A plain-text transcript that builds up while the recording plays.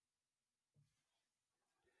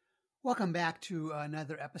Welcome back to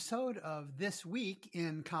another episode of This Week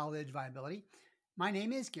in College Viability. My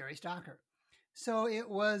name is Gary Stocker. So it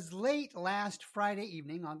was late last Friday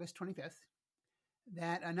evening, August 25th,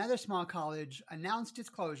 that another small college announced its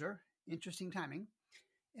closure. Interesting timing.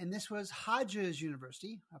 And this was Hodges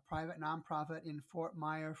University, a private nonprofit in Fort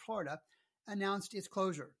Myers, Florida, announced its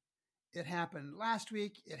closure. It happened last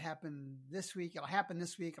week. It happened this week. It'll happen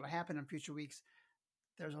this week. It'll happen in future weeks.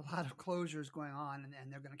 There's a lot of closures going on,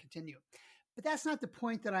 and they're going to continue. But that's not the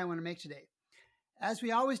point that I want to make today. As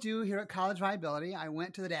we always do here at College Viability, I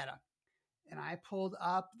went to the data, and I pulled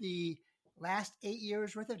up the last 8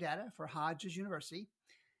 years worth of data for Hodges University.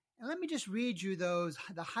 And let me just read you the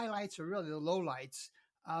highlights, or really the lowlights,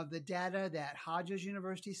 of the data that Hodges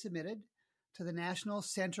University submitted to the National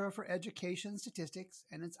Center for Education Statistics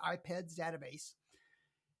and its IPEDS database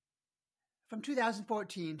from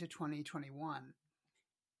 2014 to 2021.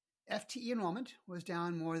 FTE enrollment was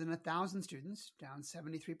down more than 1,000 students, down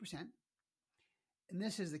 73%. And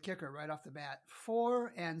this is the kicker right off the bat.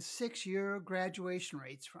 4- and 6-year graduation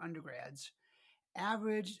rates for undergrads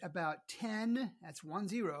averaged about 10, that's 10,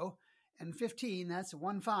 and 15, that's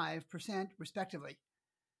 15%, respectively.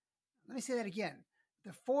 Let me say that again.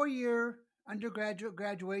 The 4-year undergraduate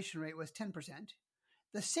graduation rate was 10%.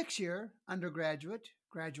 The 6-year undergraduate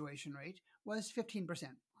graduation rate was 15%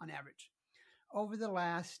 on average over the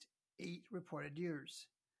last 8 reported years.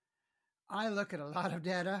 I look at a lot of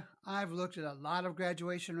data. I've looked at a lot of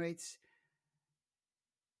graduation rates,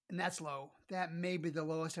 and that's low. That may be the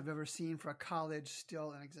lowest I've ever seen for a college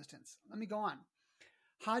still in existence. Let me go on.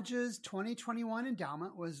 Hodges' 2021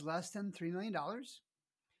 endowment was less than $3 million.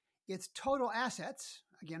 Its total assets,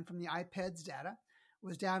 again from the IPEDS data,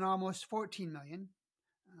 was down almost $14 million,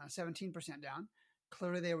 17% down.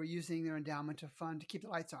 Clearly, they were using their endowment to keep the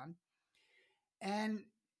lights on. And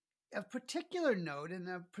of particular note and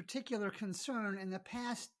of particular concern, in the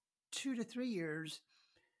past 2 to 3 years,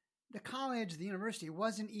 the college, the university,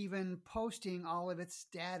 wasn't even posting all of its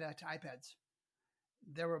data to iPads.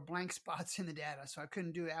 There were blank spots in the data, so I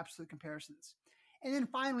couldn't do absolute comparisons. And then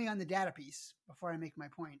finally, on the data piece, before I make my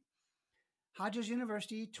point, Hodges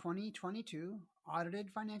University 2022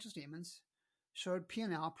 audited financial statements showed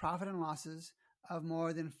P&L, profit and losses, of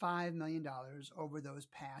more than $5 million over those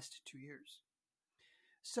past 2 years.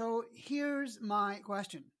 So here's my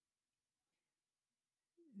question.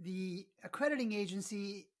 The accrediting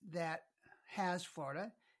agency that has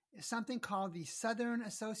Florida is something called the Southern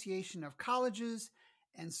Association of Colleges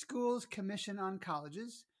and Schools Commission on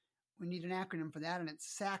Colleges. We need an acronym for that, and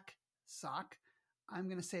it's SACSCOC. I'm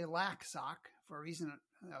going to say LACSOC for a reason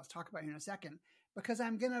I'll talk about here in a second, because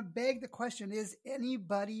I'm going to beg the question, is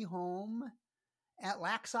anybody home at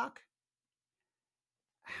LACSOC?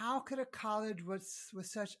 How could a college with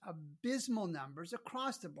such abysmal numbers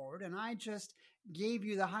across the board, and I just gave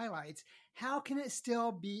you the highlights, how can it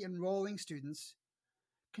still be enrolling students,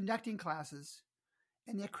 conducting classes,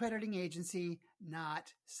 and the accrediting agency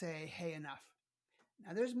not say, hey, enough?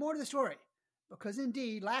 Now, there's more to the story, because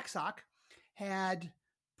indeed, LACSOC had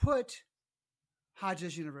put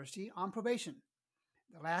Hodges University on probation.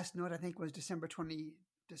 The last note, I think, was December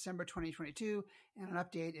 2022, and an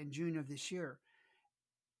update in June of this year.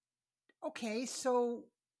 Okay, so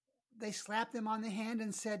they slapped them on the hand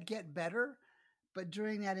and said, get better. But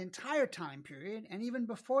during that entire time period, and even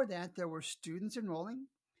before that, there were students enrolling.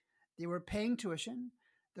 They were paying tuition.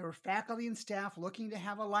 There were faculty and staff looking to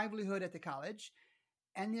have a livelihood at the college.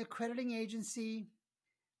 And the accrediting agency,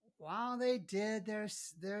 while they did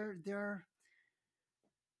their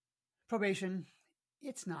probation,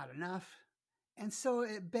 it's not enough. And so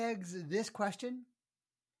it begs this question.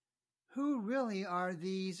 Who really are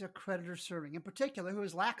these accreditors serving? In particular, who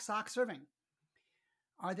is LACSOC serving?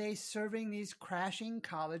 Are they serving these crashing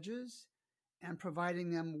colleges and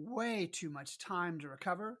providing them way too much time to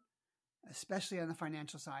recover, especially on the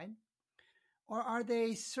financial side? Or are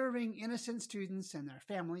they serving innocent students and their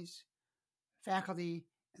families, faculty,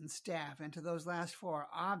 and staff? And to those last 4,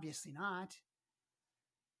 obviously not.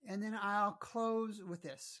 And then I'll close with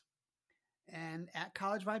this. And at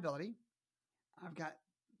College Viability, I've got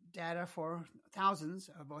data for thousands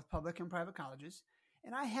of both public and private colleges,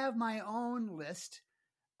 and I have my own list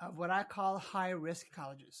of what I call high-risk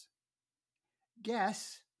colleges.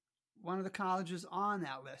 Guess one of the colleges on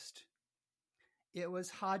that list. It was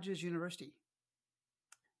Hodges University.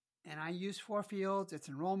 And I use 4 fields: its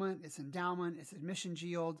enrollment, its endowment, its admissions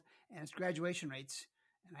yield, and its graduation rates.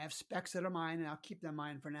 And I have specs that are mine, and I'll keep them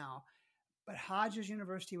mine for now. But Hodges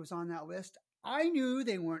University was on that list. I knew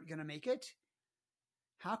they weren't going to make it.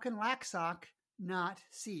 How can LACSOC not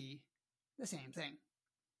see the same thing?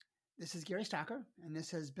 This is Gary Stocker, and this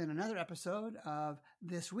has been another episode of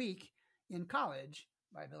This Week in College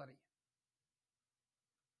Viability.